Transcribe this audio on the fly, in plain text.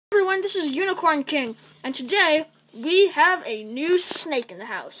everyone, this is Unicorn King, and today we have a new snake in the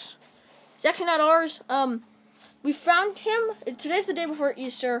house. It's actually not ours. We found him, today's the day before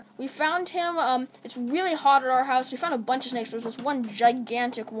Easter. We found him, it's really hot at our house. We found a bunch of snakes. There was this one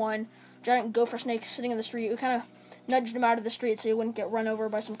gigantic one, giant gopher snake sitting in the street. We kind of nudged him out of the street so he wouldn't get run over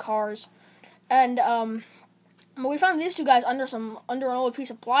by some cars. And, but we found these two guys under an old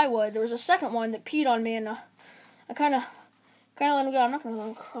piece of plywood. There was a second one that peed on me, and I kind of let him go. I'm not going to let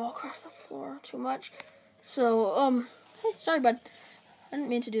him crawl across the floor too much. So, hey, sorry, bud. I didn't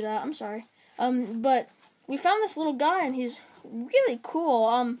mean to do that. I'm sorry. But we found this little guy, and he's really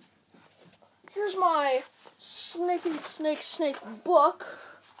cool. Here's my snake book.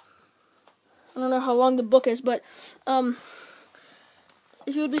 I don't know how long the book is, but,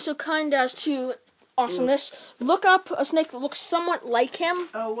 if you would be so kind as to, awesomeness, look up a snake that looks somewhat like him.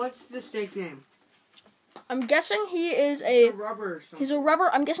 Oh, what's the snake name? I'm guessing he is a rubber or something. He's a rubber.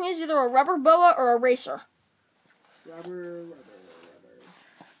 I'm guessing he's either a rubber boa or a racer. Rubber.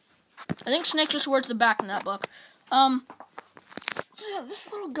 I think snake just towards the back in that book. So yeah, this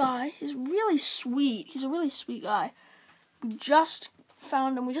little guy is really sweet. He's a really sweet guy. We just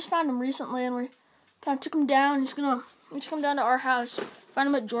found him. We just found him recently, and we kind of took him down. We took him down to our house. Found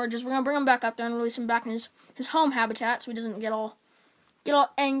him at George's. We're gonna bring him back up there and release him back in his home habitat, so he doesn't get all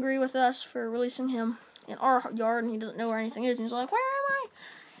angry with us for releasing him in our yard, and he doesn't know where anything is, and he's like, where am I?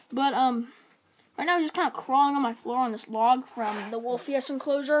 But, right now he's just kind of crawling on my floor on this log from the Wolfius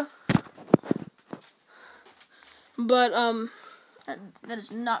enclosure. But, that is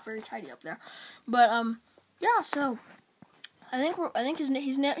not very tidy up there. But, yeah, so, I think he's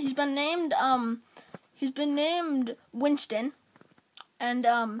been named Winston,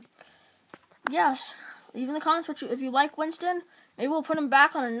 and, yes, leave in the comments if you like Winston. Maybe we'll put him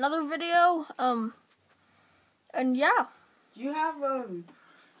back on another video, and yeah. Do you have,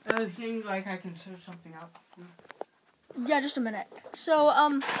 things like I can search something up? Yeah, just a minute.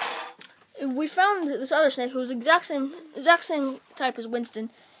 So, we found this other snake who's exact same type as Winston.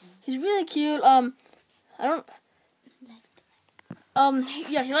 He's really cute. Yeah,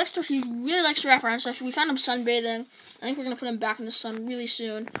 he really likes to wrap around stuff. We found him sunbathing. I think we're gonna put him back in the sun really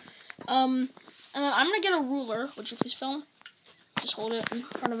soon. And then I'm gonna get a ruler. Would you please film? Just hold it in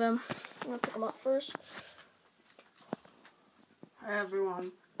front of him. I'm gonna pick him up first. Hi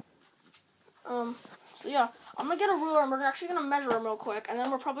everyone. So yeah, I'm gonna get a ruler and we're actually gonna measure him real quick, and then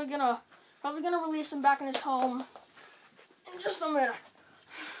we're probably gonna release him back in his home in just a minute.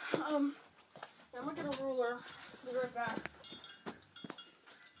 Yeah, I'm gonna get a ruler. Be right back.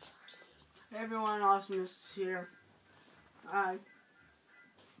 Hey everyone, Awesomeness is here. Why?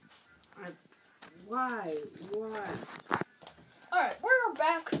 Alright, we're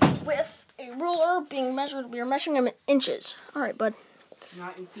back with a ruler being measured. We are measuring him in inches. Alright, bud.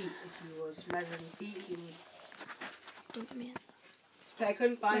 Not in feet. If he was measuring feet, he would... Don't let me in. I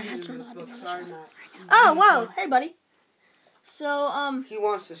couldn't find him in this book. Sorry, Matt. Oh, whoa. Hey, buddy. So, he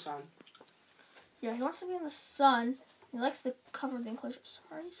wants the sun. Yeah, he wants to be in the sun. He likes to cover the enclosure.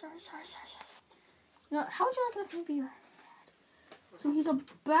 Sorry. You know, how would you like it if maybe your head? So he's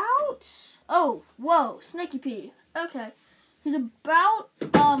about... Oh, whoa. Snaky pee. Okay. He's about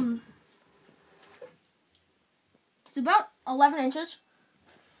 11 inches.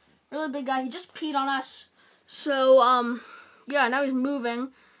 Really big guy. He just peed on us. So, yeah, now he's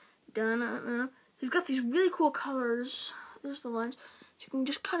moving. He's got these really cool colors. There's the lens. You can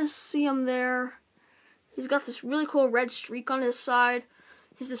just kind of see him there. He's got this really cool red streak on his side.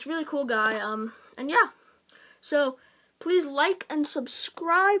 He's this really cool guy. And yeah. So, please like and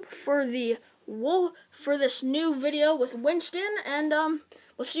subscribe for this new video with Winston, and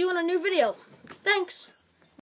we'll see you in a new video. Thanks.